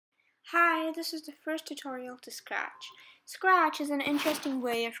Hi, this is the first tutorial to Scratch. Scratch is an interesting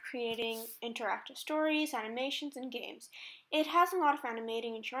way of creating interactive stories, animations, and games. It has a lot of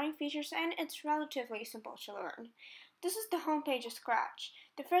animating and drawing features, and it's relatively simple to learn. This is the homepage of Scratch.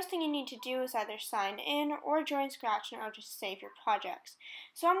 The first thing you need to do is either sign in or join Scratch in order to save your projects.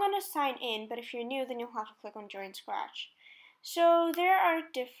 So I'm going to sign in, but if you're new, then you'll have to click on Join Scratch. So there are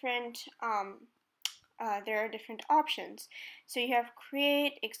different options. So you have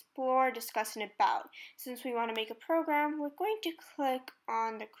create, explore, discuss, and about. Since we want to make a program, we're going to click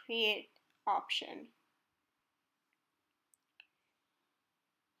on the create option.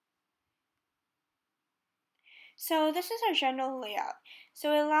 So this is our general layout.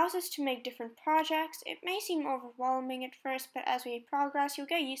 So it allows us to make different projects. It may seem overwhelming at first, but as we progress, you'll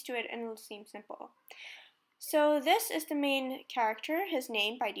get used to it and it'll seem simple. So this is the main character. His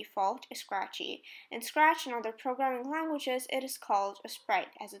name by default is Scratchy. In Scratch and other programming languages, it is called a sprite,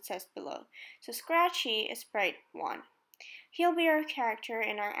 as it says below. So Scratchy is sprite 1. He'll be our character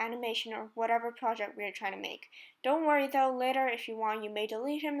in our animation or whatever project we are trying to make. Don't worry though, later if you want you may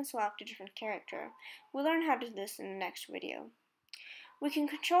delete him and select a different character. We'll learn how to do this in the next video. We can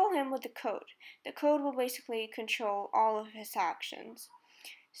control him with the code. The code will basically control all of his actions.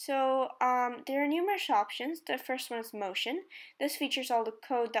 So there are numerous options. The first one is motion. This features all the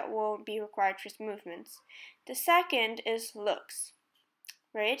code that will be required for his movements. The second is looks,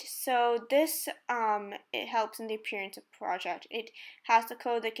 right? So this it helps in the appearance of project. It has the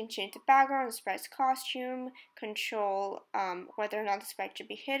code that can change the background, the sprite's costume, control whether or not the sprite should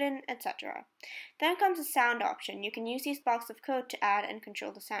be hidden, etc. Then comes the sound option. You can use these blocks of code to add and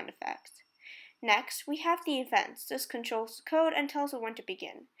control the sound effects. Next, we have the events. This controls the code and tells it when to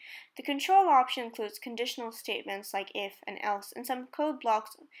begin. The control option includes conditional statements like if and else, and some code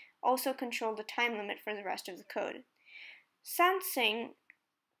blocks also control the time limit for the rest of the code. Sensing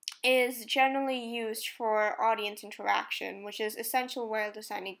is generally used for audience interaction, which is essential while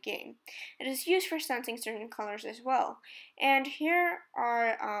designing a game. It is used for sensing certain colors as well. And here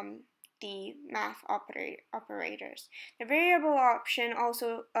are the math operators. The variable option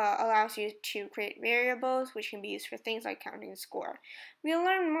also allows you to create variables which can be used for things like counting the score. We'll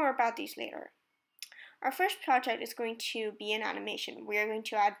learn more about these later. Our first project is going to be an animation. We are going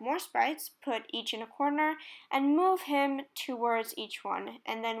to add more sprites, put each in a corner, and move him towards each one.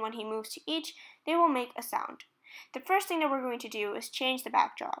 And then when he moves to each, they will make a sound. The first thing that we're going to do is change the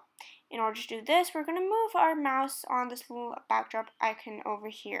backdrop. In order to do this, we're going to move our mouse on this little backdrop icon over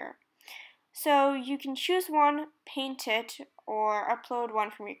here. So you can choose one, paint it, or upload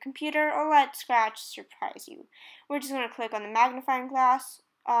one from your computer, or let Scratch surprise you. We're just going to click on the magnifying glass.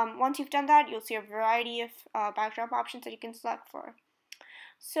 Once you've done that, you'll see a variety of backdrop options that you can select for.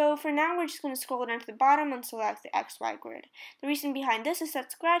 So for now, we're just going to scroll down to the bottom and select the XY grid. The reason behind this is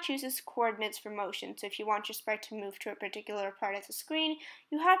that Scratch uses coordinates for motion, so if you want your sprite to move to a particular part of the screen,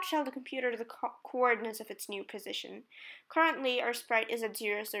 you have to tell the computer the coordinates of its new position. Currently, our sprite is at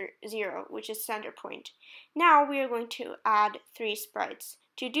 0, 0, which is center point. Now we are going to add 3 sprites.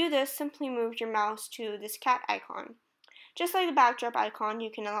 To do this, simply move your mouse to this cat icon. Just like the backdrop icon, you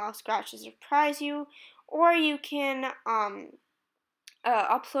can allow Scratch to surprise you, or you can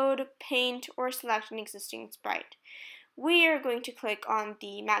upload, paint, or select an existing sprite. We are going to click on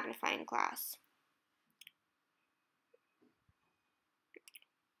the magnifying glass.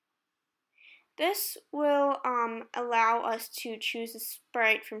 This will allow us to choose a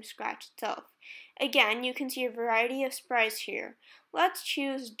sprite from Scratch itself. Again, you can see a variety of sprites here. Let's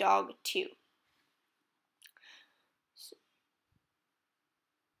choose Dog 2.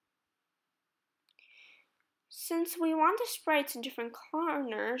 Since we want the sprites in different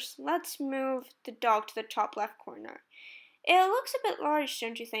corners, let's move the dog to the top left corner. It looks a bit large,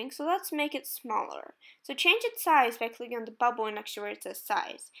 don't you think? So let's make it smaller. So change its size by clicking on the bubble next to where it says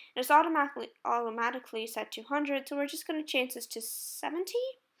size. It's automatically set to 100, so we're just going to change this to 70.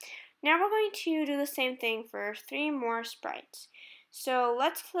 Now we're going to do the same thing for 3 more sprites. So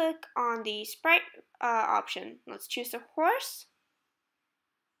let's click on the sprite option. Let's choose a horse.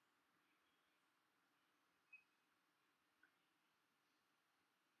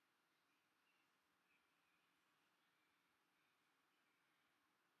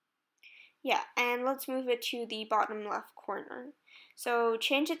 Yeah, and let's move it to the bottom left corner. So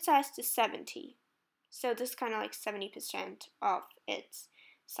change its size to 70. So this is kind of like 70% of its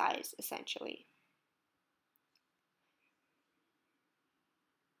size, essentially.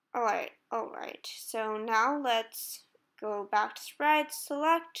 Alright. So now let's go back to sprites,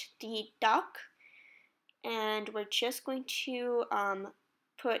 select the duck, and we're just going to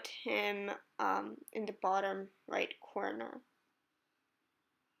put him in the bottom right corner.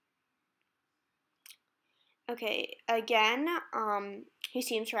 Okay, again, he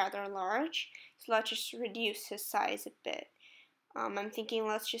seems rather large, so let's just reduce his size a bit. I'm thinking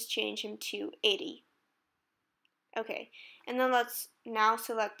let's just change him to 80. Okay, and then let's now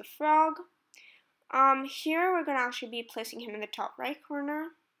select the frog. Here we're going to actually be placing him in the top right corner.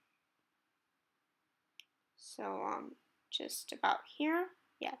 So, just about here.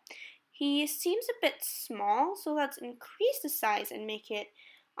 Yeah. He seems a bit small, so let's increase the size and make it,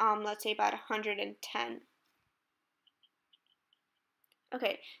 let's say about 110.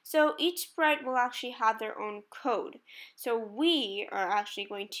 Okay, so each sprite will actually have their own code. So we are actually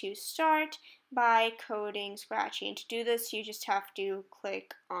going to start by coding Scratchy. And to do this, you just have to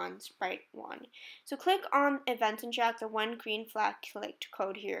click on sprite 1. So click on events and drag the one green flag clicked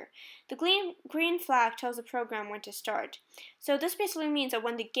code here. The green flag tells the program when to start. So this basically means that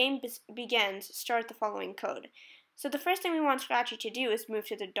when the game begins, start the following code. So the first thing we want Scratchy to do is move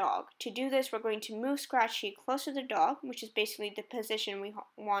to the dog. To do this, we're going to move Scratchy close to the dog, which is basically the position we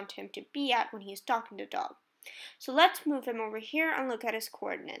want him to be at when he's talking to the dog. So let's move him over here and look at his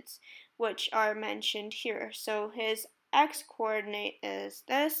coordinates, which are mentioned here. So his x coordinate is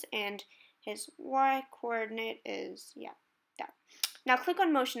this, and his y coordinate is, that. Now click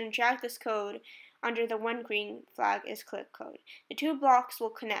on motion and drag this code under the one green flag is click code. The two blocks will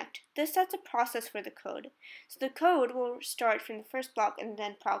connect. This sets a process for the code. So the code will start from the first block and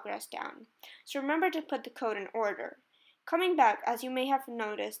then progress down. So remember to put the code in order. Coming back, as you may have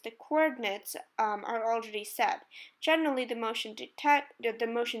noticed, the coordinates are already set. Generally, the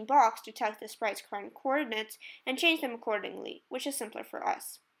motion blocks detect the sprite's current coordinates and change them accordingly, which is simpler for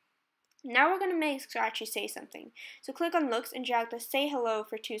us. Now we're going to make Scratchy say something. So click on looks and drag the say hello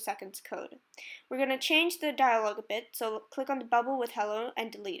for 2 seconds code. We're going to change the dialogue a bit, so click on the bubble with hello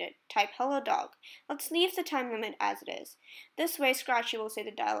and delete it. Type hello dog. Let's leave the time limit as it is. This way Scratchy will say the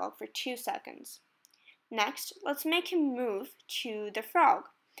dialogue for 2 seconds. Next, let's make him move to the frog.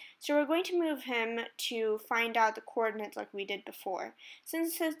 So we're going to move him to find out the coordinates like we did before.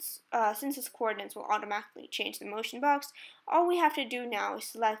 Since his coordinates will automatically change the motion box, all we have to do now is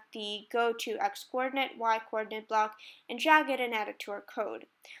select the go to x coordinate, y coordinate block, and drag it and add it to our code.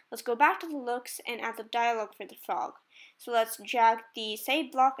 Let's go back to the looks and add the dialogue for the frog. So let's drag the say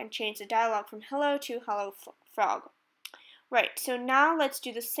block and change the dialogue from hello to hello frog. Right, so now let's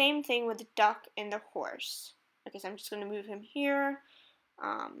do the same thing with the duck and the horse. Okay, so I'm just going to move him here.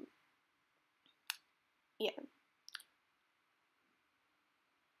 Yeah.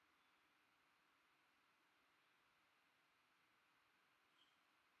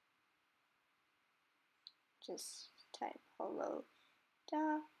 Just type hello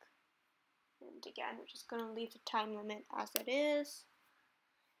duck. And again, we're just going to leave the time limit as it is.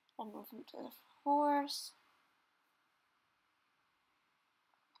 And move him to the horse.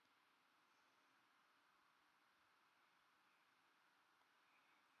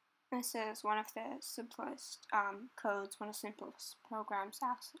 This is one of the simplest codes, one of the simplest programs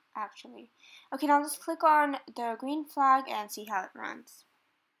actually. Okay, now let's click on the green flag and see how it runs.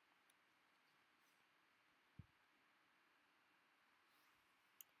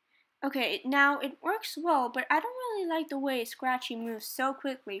 Okay, now it works well, but I don't really like the way Scratchy moves so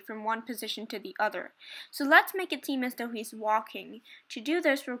quickly from one position to the other. So let's make it seem as though he's walking. To do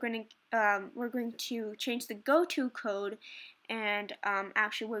this, we're going to change the go-to code, and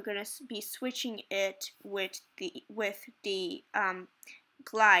actually we're going to be switching it with the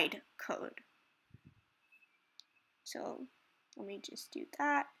glide code. So let me just do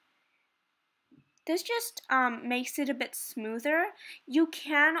that. This just makes it a bit smoother. You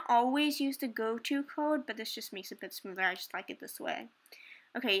can always use the go-to code, but this just makes it a bit smoother. I just like it this way.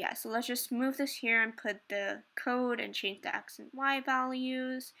 Okay, yeah, so let's just move this here and put the code and change the X and Y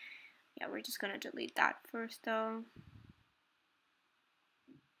values. Yeah, we're just going to delete that first, though.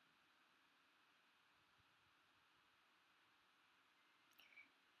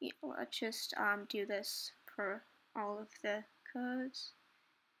 Yeah, let's just do this for all of the codes.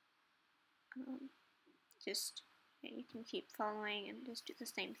 Just, yeah, you can keep following and just do the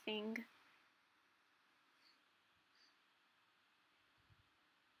same thing.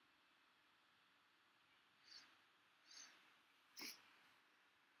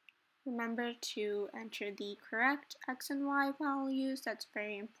 Remember to enter the correct X and Y values, that's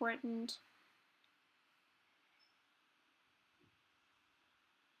very important.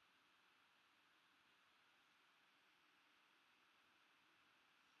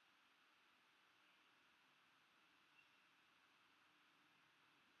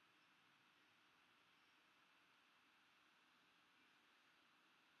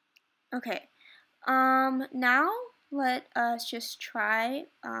 Okay, now let us just try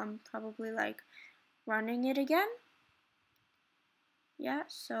probably like running it again. Yeah,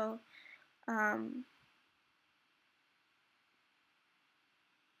 so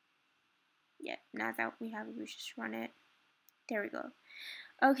yeah, now that we have it, we just run it. There we go.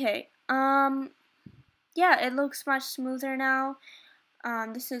 Okay, yeah, it looks much smoother now.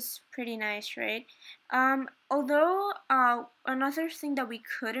 This is pretty nice, right? Although, another thing that we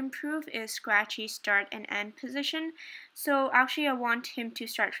could improve is Scratchy's start and end position. So actually I want him to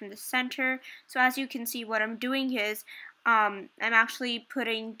start from the center. So as you can see, what I'm doing is, I'm actually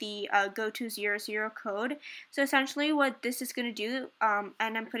putting the go to 00 code. So essentially what this is going to do,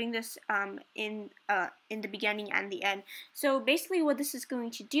 and I'm putting this in the beginning and the end. So basically what this is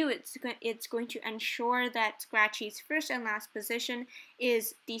going to do, it's going to ensure that Scratchy's first and last position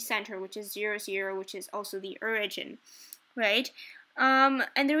is the center, which is 00, which is also the origin, right?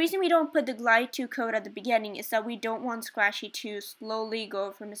 And the reason we don't put the glide to code at the beginning is that we don't want Scratchy to slowly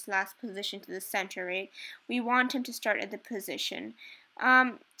go from his last position to the center, right? We want him to start at the position.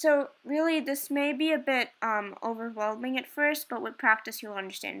 So really this may be a bit overwhelming at first, but with practice you'll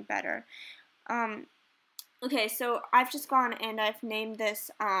understand better. Okay, so I've just gone and I've named this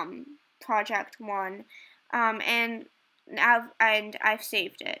project 1, and I've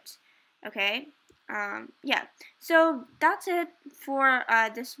saved it. Okay, yeah. So that's it for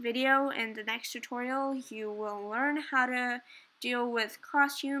this video. In the next tutorial, you will learn how to deal with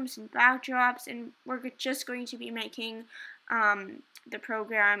costumes and backdrops, and we're just going to be making the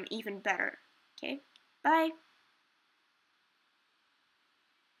program even better. Okay, bye.